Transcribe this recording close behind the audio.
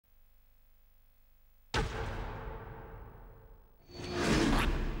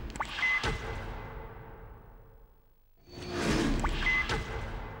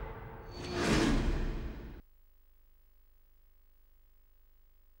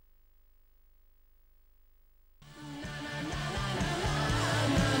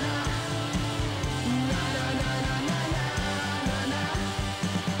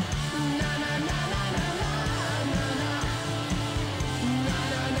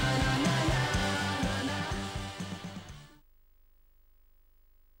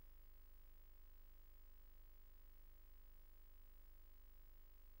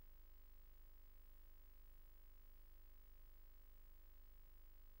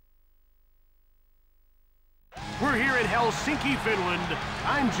We're here in Helsinki, Finland.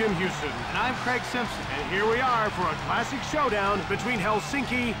 I'm Jim Houston. And I'm Craig Simpson. And here we are for a classic showdown between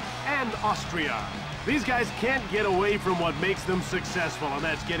Helsinki and Austria. These guys can't get away from what makes them successful, and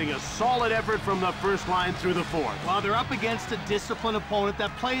that's getting a solid effort from the first line through the fourth. While they're up against a disciplined opponent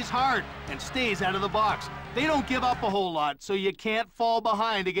that plays hard and stays out of the box. They don't give up a whole lot, so you can't fall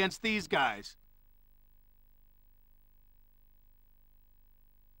behind against these guys.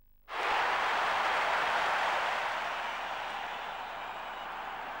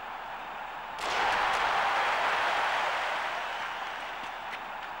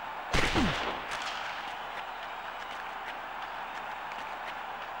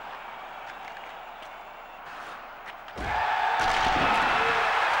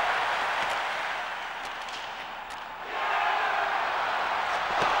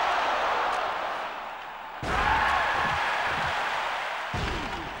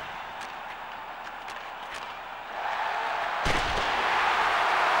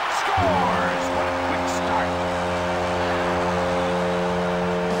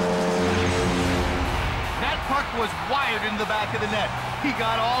 Was wired into the back of the net. He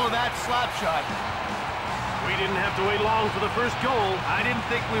got all of that slap shot. We didn't have to wait long for the first goal. I didn't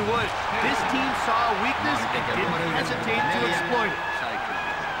think we would. This team saw a weakness and didn't hesitate to exploit it.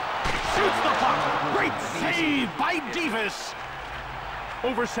 Shoots the puck. Great save by Davis.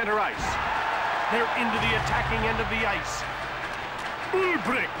 Over center ice. They're into the attacking end of the ice.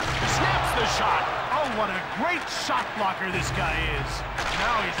 Ulbricht snaps the shot. Oh, what a great shot blocker this guy is.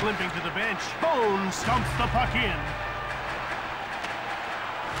 Now he's limping to the bench. Bones stumps the puck in.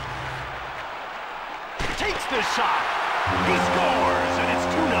 Takes the shot. He scores, and it's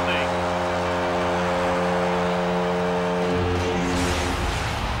 2-0.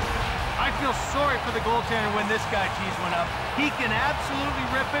 I feel sorry for the goaltender when this guy tees one up. He can absolutely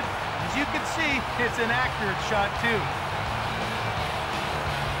rip it. As you can see, it's an accurate shot, too.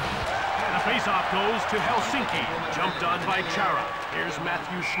 Face-off goes to Helsinki. Jumped on by Chara. Here's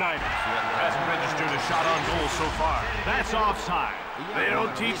Matthew Schneider. Hasn't registered a shot on goal so far. That's offside. They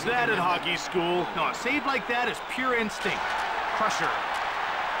don't teach that at hockey school. No, a save like that is pure instinct. Crusher.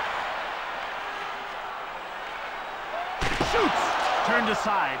 Shoots! Turned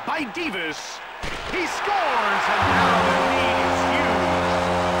aside by Davis. He scores, and now the lead is huge.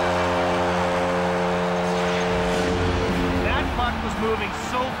 That puck was moving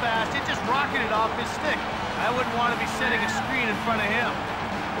so fast, it just rocketed off his stick. I wouldn't want to be setting a screen in front of him.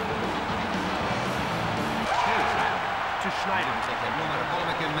 To Schneider.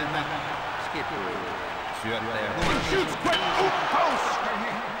 Shoots quick. Post.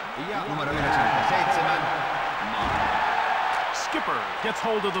 Skipper gets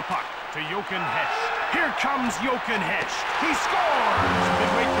hold of the puck to Jochen Hesch. Here comes Jochen Hesch. He scores.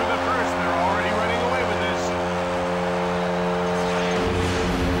 Midway through the first, they're already running away with this.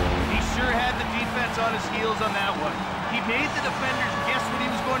 On his heels on that one. He made the defenders guess what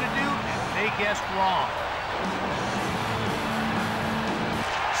he was going to do, and they guessed wrong.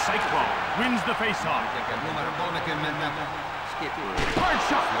 Cyclone wins the faceoff. Hard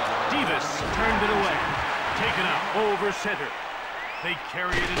shot. Davis turned it away. Taken up over center. They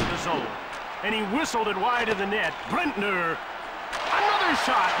carry it into the zone. And he whistled it wide of the net. Brentner. Another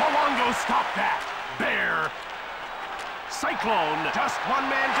shot. Luongo stopped that. Bear. Cyclone, just one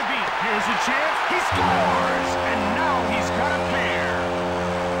man to beat. Here's a chance. He scores! And now he's got a pair.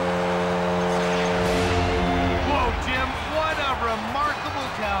 Whoa, Jim, what a remarkable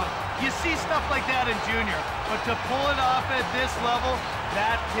talent. You see stuff like that in junior, but to pull it off at this level,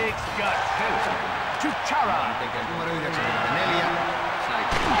 that takes guts. To Chara.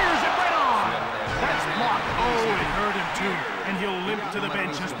 Fires it right on. That's blocked. Oh, it hurt him too. And he'll limp to the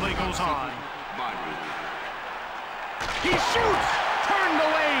bench as play goes on. He shoots! Turned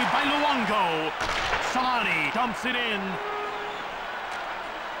away by Luongo. Selänne dumps it in.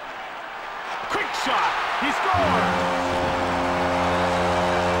 Quick shot! He scores!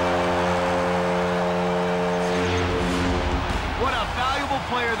 What a valuable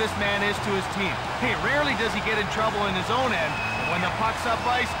player this man is to his team. Hey, rarely does he get in trouble in his own end, but when the puck's up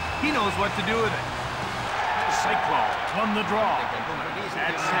ice, he knows what to do with it. Cyclone won the draw.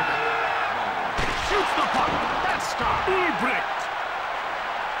 At center. Shoots the puck. That's stopped. Ulbricht.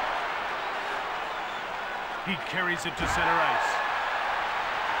 He carries it to center ice.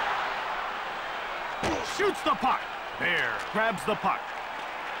 Shoots the puck. Bear grabs the puck.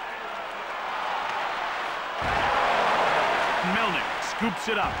 Melnick scoops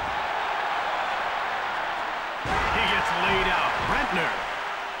it up. He gets laid out. Brentner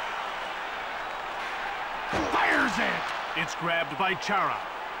fires it. It's grabbed by Chara.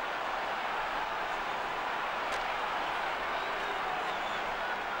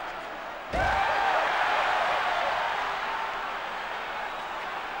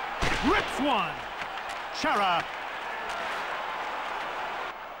 Rips one. Chara.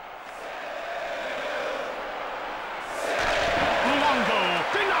 Luongo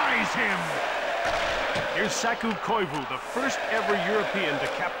denies him. Here's Saku Koivu, the first ever European to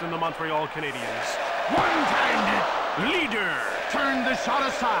captain the Montreal Canadiens. One-timed it. Leader turned the shot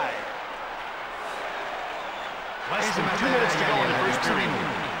aside. Less than 2 minutes to go in the first period.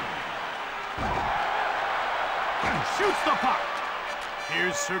 Shoots the puck.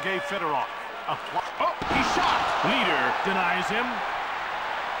 Here's Sergei Fedorov. Oh, he shot. Leader denies him.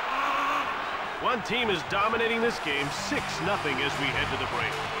 One team is dominating this game 6-0 as we head to the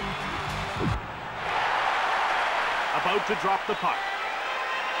break. About to drop the puck.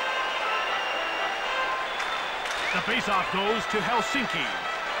 The faceoff goes to Helsinki.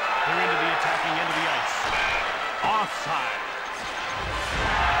 They're into the attacking end of the ice. Offside.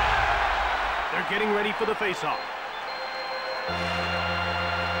 They're getting ready for the faceoff.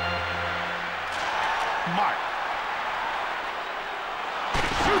 Mark.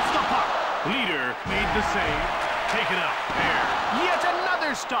 Shoots the puck. Leader made the save. Taken up. There. Yet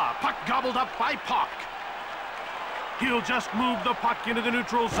another stop. Puck gobbled up by Puck. He'll just move the puck into the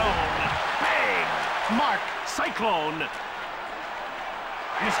neutral zone. Bang! Mark. Cyclone.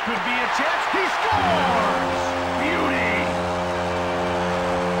 This could be a chance. He scores! Beauty!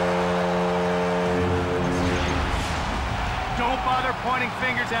 Don't bother pointing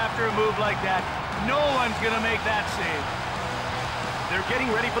fingers after a move like that. No one's going to make that save. They're getting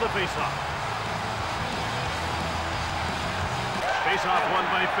ready for the faceoff. Faceoff won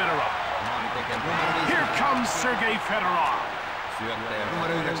by Fedorov. Here comes Sergei Fedorov. Syöttäjä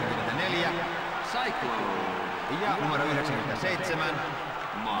numero 94, Cyclone. Ja numero 97,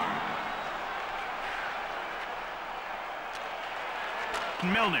 Mark.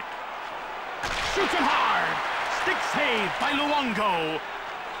 Melnick. Shoots it hard. Stick save by Luongo.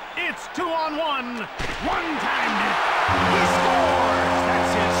 It's 2-on-1. One-timed it. He scores.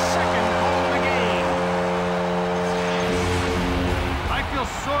 That's his second goal of the game. I feel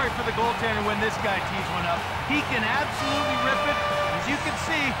sorry for the goaltender when this guy tees one up. He can absolutely rip it. As you can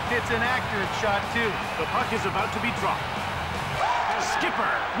see, it's an accurate shot, too. The puck is about to be dropped.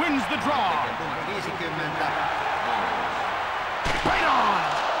 Skipper wins the draw. Numero 50, Right on.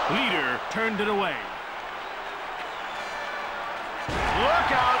 Leader turned it away.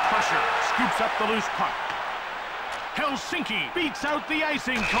 Look out. Crusher scoops up the loose puck. Helsinki beats out the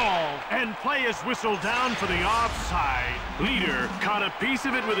icing call. And play is whistled down for the offside. Leader caught a piece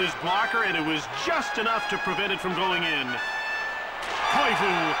of it with his blocker, and it was just enough to prevent it from going in.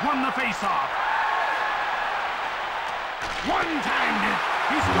 Koivu won the faceoff. One-timed it.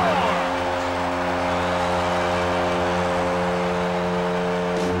 He scored.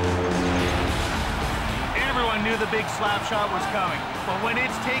 Everyone knew the big slap shot was coming. But when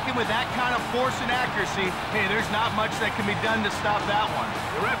it's taken with that kind of force and accuracy, hey, there's not much that can be done to stop that one.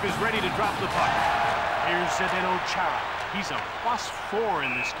 The ref is ready to drop the puck. Here's Zdeno Chara. He's a +4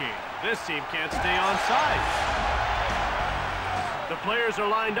 in this game. This team can't stay onside. The players are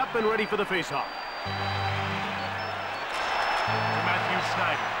lined up and ready for the faceoff. Matthew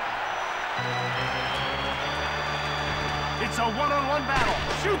Schneider. It's a one-on-one battle.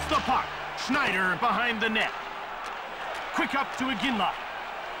 Shoots the puck. Schneider behind the net. Quick up to Iginla.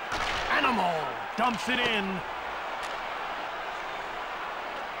 Animal dumps it in.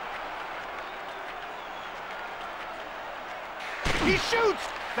 He shoots!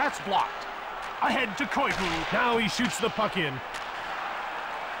 That's blocked. Ahead to Koivu. Now he shoots the puck in.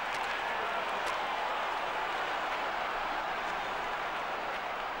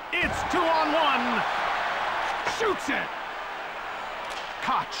 It's 2-on-1. Shoots it.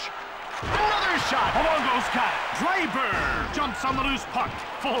 Koch. Another shot. Luongo's got it. Draper jumps on the loose puck.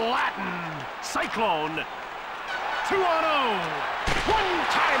 Flattened. Cyclone. 2-on-0.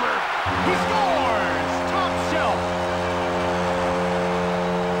 One-timer. He scores. Top shelf.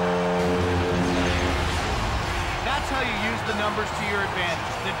 That's how you use the numbers to your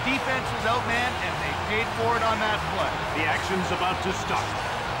advantage. The defense was outmanned, and they paid for it on that play. The action's about to start.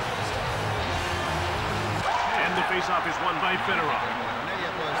 And the faceoff is won by Fedorov.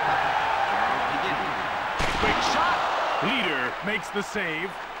 Quick shot. Leader makes the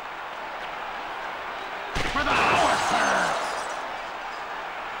save. For the forcer.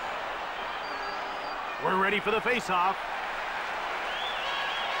 We're ready for the faceoff.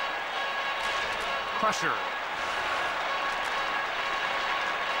 Crusher.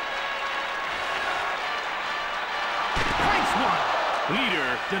 Cranks one.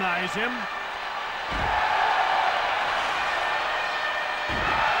 Leader denies him.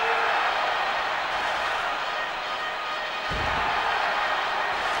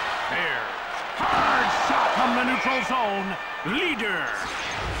 the neutral zone. Leader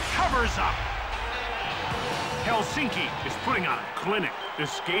covers up. Helsinki is putting on a clinic. They're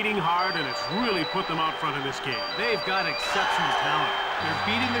skating hard, and it's really put them out front in this game. They've got exceptional talent. They're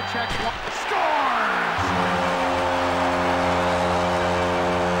beating their Czech. Scores!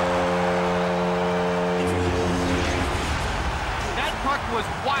 Was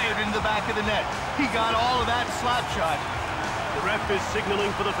wired into the back of the net. He got all of that slap shot. The ref is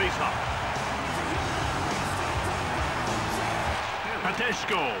signaling for the faceoff.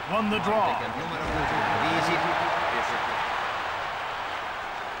 Pateshko won the draw.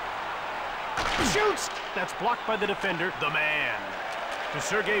 Shoots! That's blocked by the defender, the man. To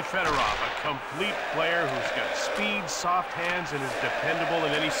Sergei Fedorov, a complete player who's got speed, soft hands, and is dependable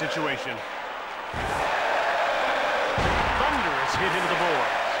in any situation. Hit into the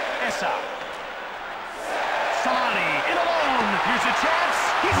boards. Essa. Selänne in alone. Here's a chance.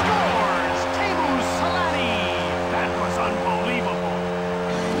 He scores. Teemu Selänne. That was unbelievable.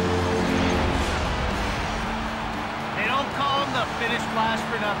 They don't call him the Finnish Flash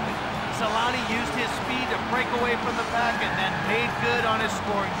for nothing. Selänne used his speed to break away from the pack and then made good on his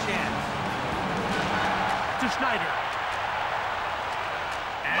scoring chance. To Schneider.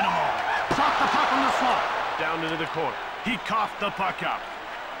 Animal. Shot the puck on the slot. Down into the corner. He coughed the puck up.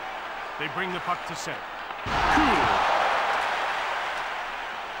 They bring the puck to center. Cool.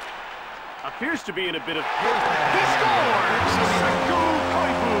 Appears to be in a bit of... He scores!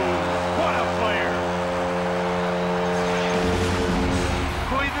 What a player!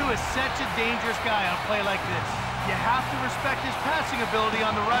 Koivu is such a dangerous guy on a play like this. You have to respect his passing ability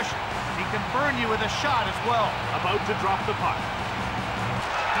on the rush. He can burn you with a shot as well. About to drop the puck.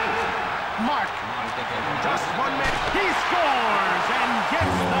 Mark. Just 1 minute. He scores and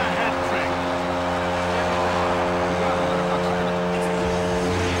gets the hat trick.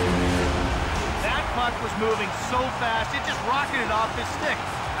 That puck was moving so fast, it just rocketed off his stick.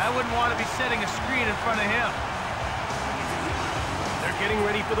 I wouldn't want to be setting a screen in front of him. They're getting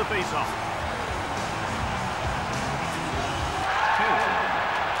ready for the faceoff.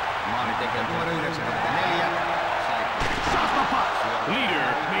 Shot the puck. Leader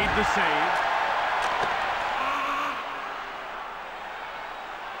made the save.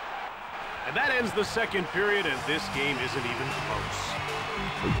 And that ends the second period, and this game isn't even close.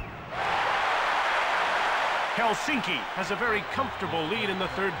 Helsinki has a very comfortable lead, and the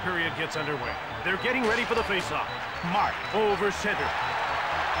third period gets underway. They're getting ready for the faceoff. Mark over center.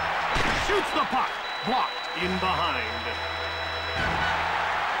 Shoots the puck. Blocked in behind.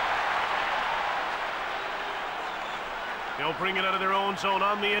 They'll bring it out of their own zone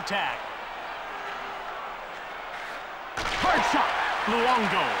on the attack. Hard shot.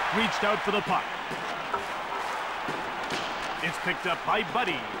 Luongo reached out for the puck. It's picked up by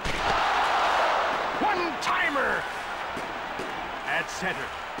Buddy. One-timer! At center.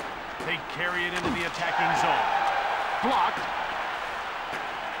 They carry it into the attacking zone. Blocked.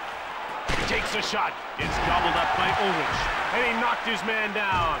 Takes a shot. It's gobbled up by Ulrich. And he knocked his man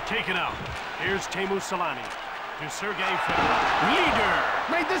down. Taken out. Here's Teemu Selänne. To Sergei Fedorov. Leader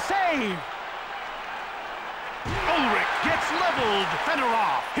made the save. Ulrich gets leveled.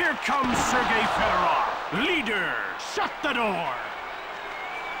 Fedorov. Here comes Sergei Fedorov. Leader shut the door.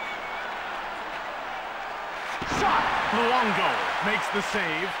 Shot. Luongo makes the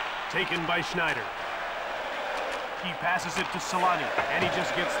save. Taken by Schneider. He passes it to Selänne, and he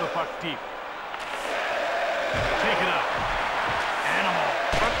just gets the puck deep. Taken up. Animal.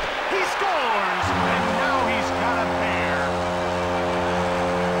 He scores! And now he's got a pair.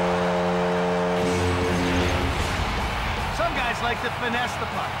 Some guys like to finesse the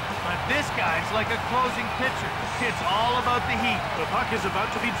puck, but this guy's like a closing pitcher. It's all about the heat. The puck is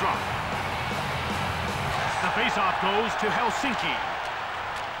about to be dropped. The faceoff goes to Helsinki.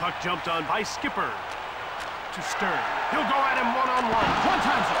 Puck jumped on by Skipper. To Stern. He'll go at him one-on-one.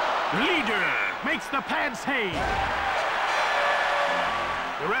 One-times it. Leader makes the pad save.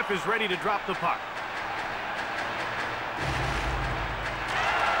 The ref is ready to drop the puck.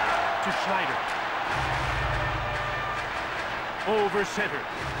 To Schneider. Over center.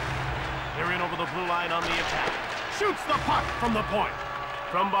 They're in over the blue line on the attack. Shoots the puck from the point.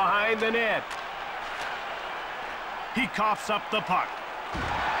 From behind the net. He coughs up the puck.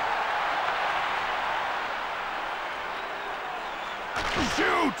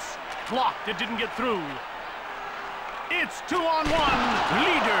 Shoots! Blocked. It didn't get through. It's 2-on-1.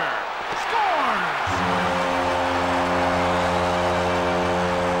 Leader scores!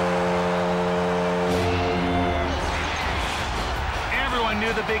 Everyone knew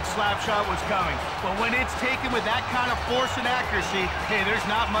knew the big slap shot was coming. But when it's taken with that kind of force and accuracy, hey, there's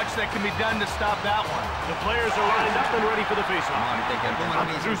not much that can be done to stop that one. The players are lined up and ready for the faceoff. Maalintekijä numero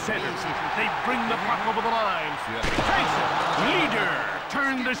Up through center. 55. They bring the puck over the line. Takes it. Leader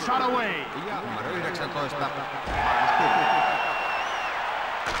turned the shot away. Ja numero 19.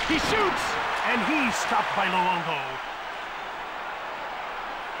 He shoots, and he's stopped by Luongo.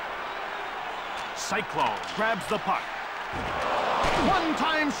 Cyclone grabs the puck.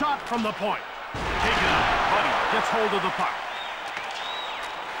 One-time shot from the point. Taken up. Buddy gets hold of the puck.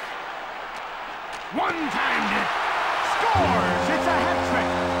 One-timed it. Scores! It's a hat trick.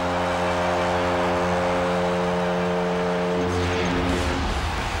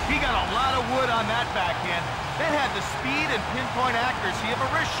 He got a lot of wood on that backhand. That had the speed and pinpoint accuracy of a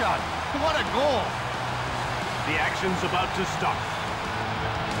wrist shot. What a goal. The action's about to start.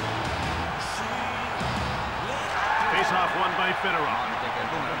 Face-off won by Fedorov. Maalintekijä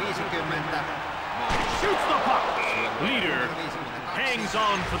numero 50. Shoots the puck. Leader hangs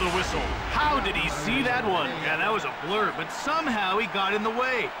on for the whistle. How did he see that one? Yeah, that was a blur, but somehow he got in the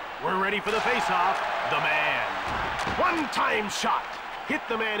way. We're ready for the face-off. The man. One-time shot. Hit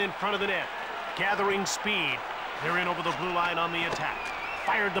the man in front of the net. Gathering speed. They're in over the blue line on the attack.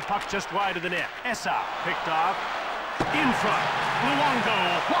 Fired the puck just wide of the net. Essa picked off. In front. Luongo.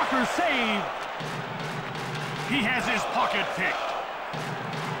 Walker save. He has his pocket picked.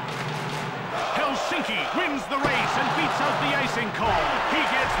 Helsinki wins the race and beats out the icing call. He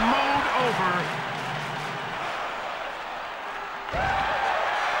gets mowed over.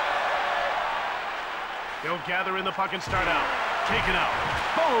 They'll gather in the puck and start out. Taken out.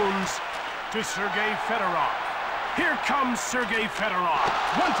 Bones to Sergei Fedorov. Here comes Sergei Fedorov.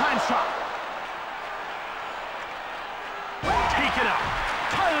 One-time shot. Taken out.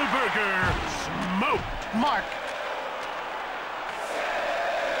 Thalberger smoked. Mark.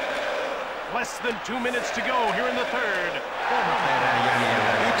 Less than 2 minutes to go here in the third. Perään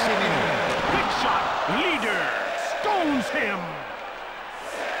jäljellä 1 minuutti. Quick shot. Leader stones him.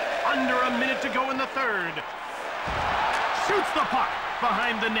 Under a minute to go in the third. Shoots the puck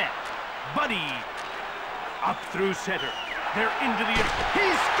behind the net. Buddy up through center. They're into the... He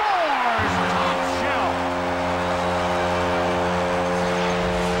scores! Top shelf.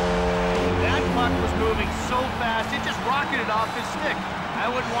 That puck was moving so fast, it just rocketed off his stick. I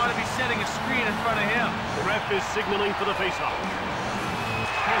wouldn't want to be setting a screen in front of him. The ref is signaling for the faceoff.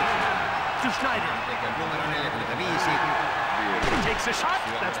 To Schneider. Maalintekijä numero 45. Takes a shot.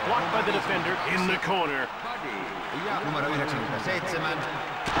 That's blocked by the defender in the corner. Ja numero 97.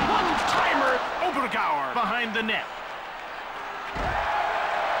 One-timer. Obergauer behind the net.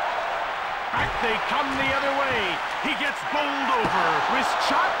 Back they come the other way. He gets bowled over. Wrist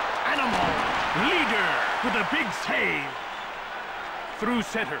shot. Animal. Leader with a big save. Through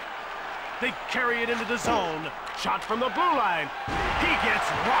center. They carry it into the zone. Shot from the blue line. He gets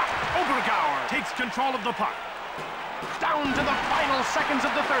rocked. Obergauer takes control of the puck. Down to the final seconds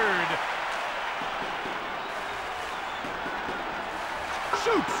of the third.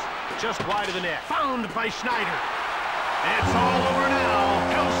 Shoots. Just wide of the net. Found by Schneider. It's all over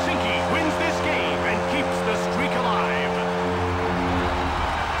now. Helsinki wins this game and keeps the streak alive.